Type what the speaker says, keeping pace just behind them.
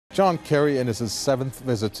John Kerry is his 7th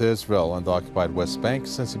visit to Israel and the occupied West Bank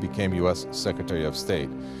since he became U.S. Secretary of State.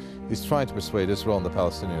 He's trying to persuade Israel and the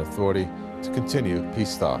Palestinian Authority to continue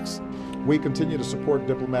peace talks. We continue to support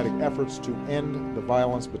diplomatic efforts to end the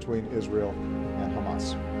violence between Israel and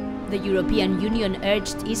Hamas. The European Union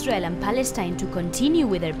urged Israel and Palestine to continue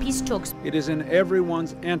with their peace talks. It is in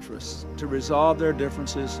everyone's interest to resolve their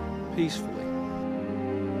differences peacefully.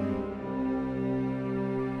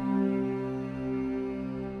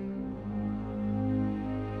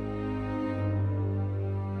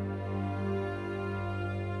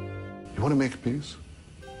 You want to make peace?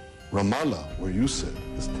 Ramallah, where you sit,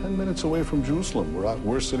 is 10 minutes away from Jerusalem, where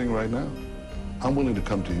we're sitting right now. I'm willing to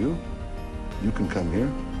come to you. You can come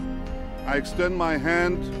here. I extend my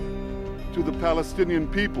hand to the Palestinian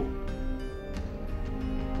people,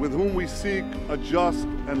 with whom we seek a just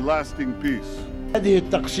and lasting peace. هذه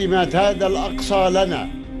التقسيمات، هذا الأقصى لنا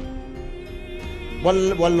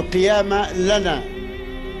والقيامة لنا،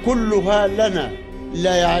 كلها لنا،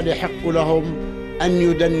 لا يحق لهم أن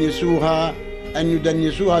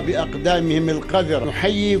يدنسوها بأقدامهم القذرة.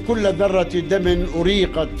 نحيي كل ذرة دم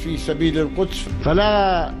أريقت في سبيل القدس.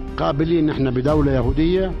 فلا قابلين نحن بدولة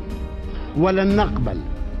يهودية ولن نقبل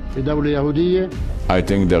بدولة يهودية. I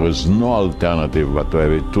think there is no alternative but to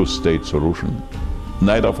have a two-state solution,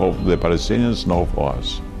 neither for the Palestinians nor for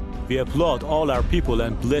us. We applaud all our people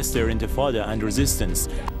and bless their intifada and resistance.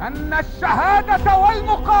 أن الشهادة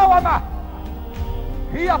والمقاومة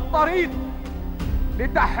هي الطريق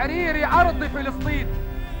لتحرير أرض فلسطين،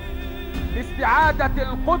 لاستعادة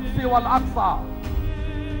القدس والأقصى.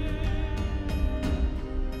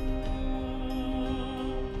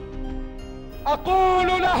 أقول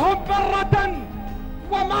لهم مرة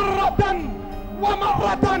ومرة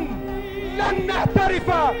ومرة لن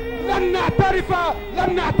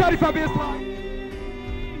نعترف بإسرائيل.